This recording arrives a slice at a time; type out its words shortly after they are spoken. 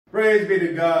Praise be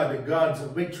to God. God's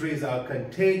victories are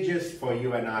contagious for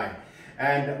you and I.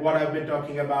 And what I've been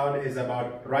talking about is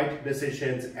about right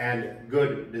decisions and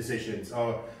good decisions,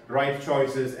 or right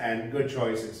choices and good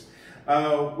choices.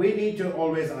 We need to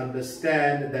always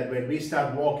understand that when we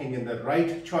start walking in the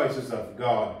right choices of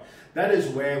God, that is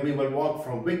where we will walk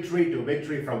from victory to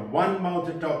victory, from one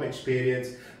mountaintop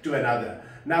experience to another.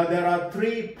 Now, there are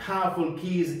three powerful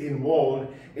keys involved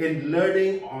in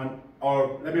learning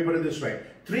or let me put it this way,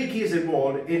 three keys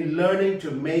involved in learning to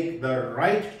make the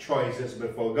right choices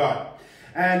before God.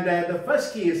 And the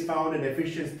first key is found in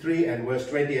Ephesians 3 and verse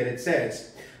 20, and it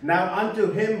says, "Now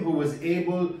unto him who is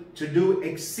able to do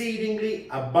exceedingly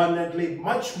abundantly,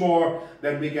 much more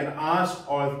than we can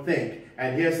ask or think."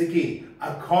 And here's the key: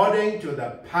 according to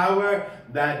the power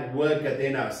that worketh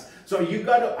in us. So you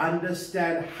got to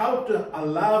understand how to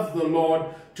allow the Lord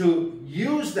to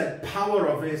use that power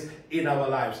of His in our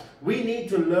lives. We need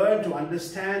to learn to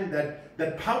understand that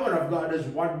the power of God is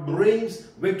what brings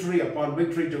victory upon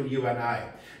victory to you and I.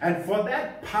 And for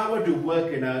that power to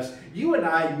work in us, you and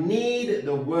I need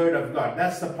the Word of God.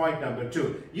 That's the point number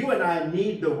two. You and I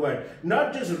need the Word.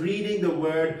 Not just reading the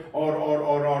Word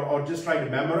or just trying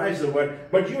to memorize the Word,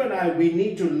 but you and I, we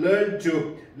need to learn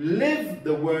to live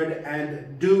the Word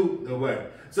and do the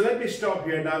Word. So let me stop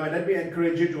here now and let me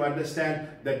encourage you to understand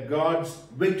that God's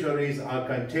victories are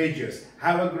contagious.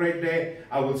 Have a great day.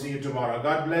 I will see you tomorrow.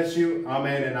 God bless you.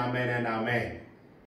 Amen and amen and amen.